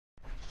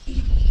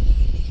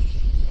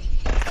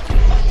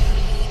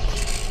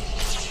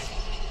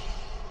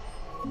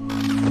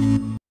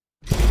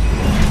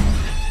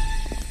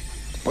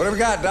What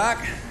do we got, Doc?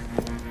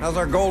 How's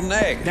our golden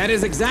egg? That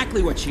is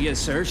exactly what she is,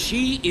 sir.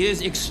 She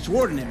is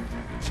extraordinary.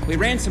 We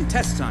ran some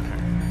tests on her.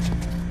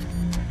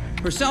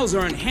 Her cells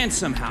are enhanced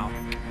somehow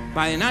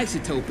by an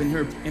isotope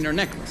in her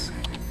necklace.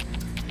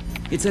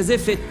 It's as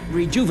if it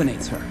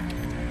rejuvenates her.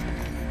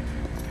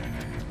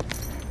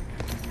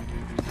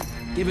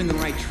 Given the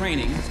right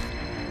training,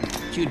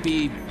 she'd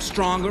be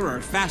stronger or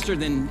faster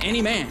than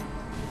any man.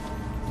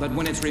 But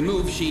when it's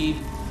removed, she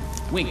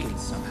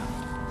weakens somehow.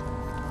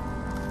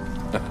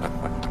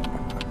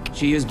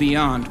 She is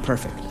beyond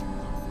perfect.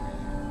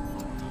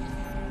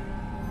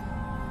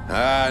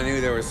 I knew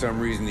there was some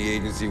reason the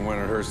agency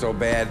wanted her so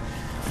bad.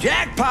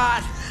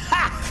 Jackpot!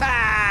 Ha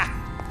ha!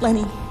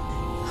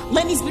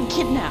 Lenny's been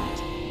kidnapped.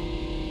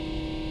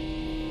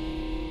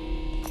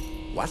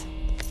 What?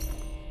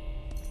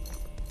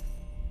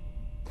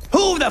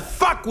 Who the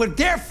fuck would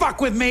dare fuck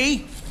with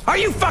me? Are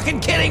you fucking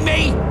kidding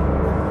me?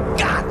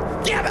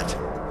 God damn it!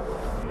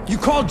 You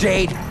call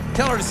Jade,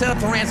 tell her to set up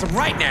the ransom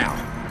right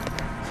now.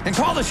 And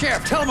call the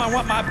sheriff, tell him I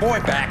want my boy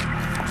back.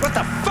 What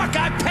the fuck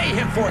I pay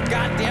him for,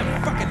 goddamn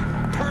fucking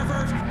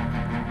pervert!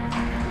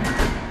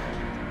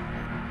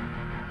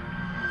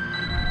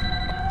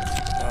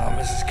 Oh,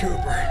 Mrs.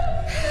 Cooper.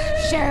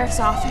 Sheriff's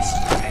office.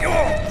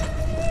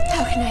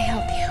 How can I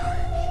help you?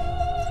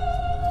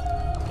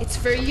 It's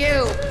for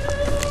you.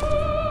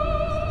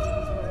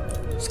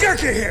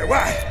 Skirky here,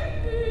 what?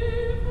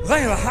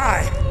 Layla,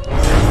 hi.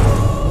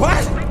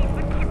 What?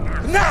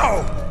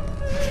 No!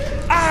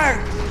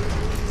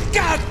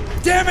 God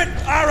damn it!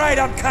 All right,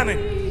 I'm coming.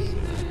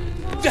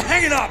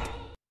 Hang it up!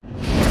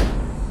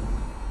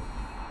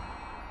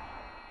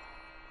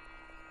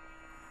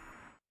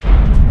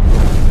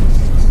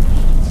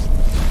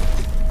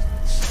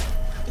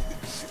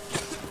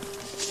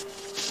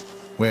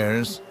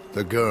 Where's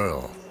the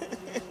girl?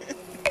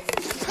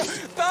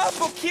 Bob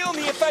will kill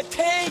me if I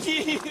tell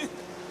you.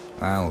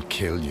 I'll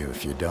kill you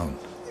if you don't.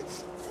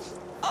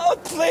 Oh,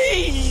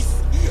 please!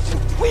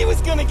 We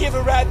was gonna give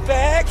her right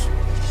back.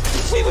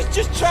 We was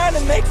just trying to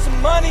make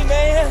some money,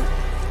 man.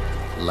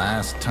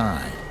 Last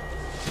time.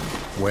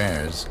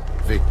 Where's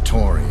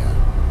Victoria?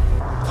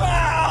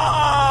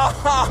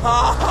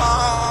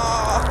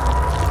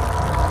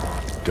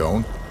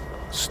 Don't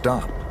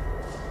stop.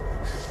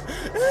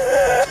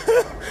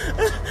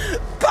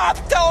 Pop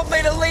told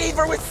me to leave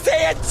her with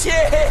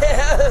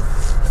Sanchez.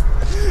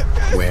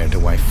 Where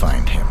do I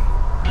find him?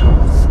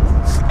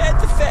 At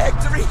the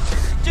factory,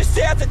 just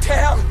south of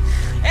town.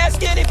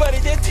 Ask anybody,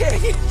 they'll tell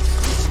you.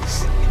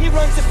 He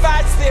runs the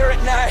fights there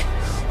at night.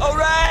 All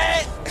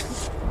right?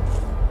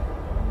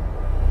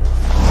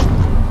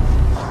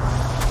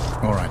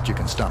 All right, you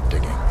can stop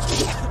digging.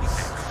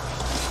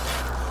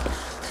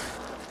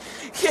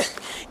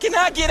 Can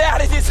I get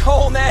out of this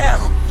hole now?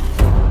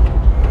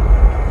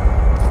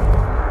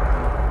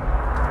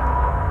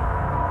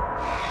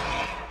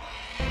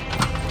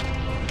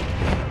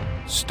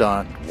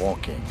 Start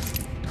walking.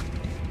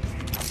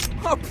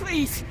 Oh,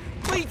 please,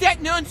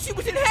 that nun, she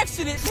was an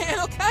accident, man,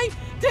 okay?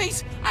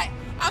 Please,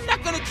 I'm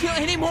not gonna kill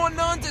any more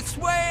nuns, I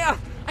swear.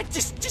 I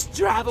just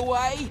drive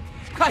away.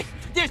 Hey,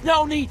 there's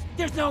no need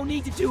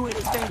to do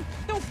anything.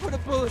 Don't put a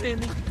bullet in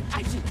me.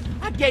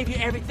 I gave you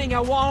everything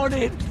I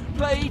wanted.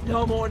 Please,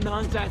 no more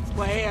nuns, I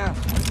swear.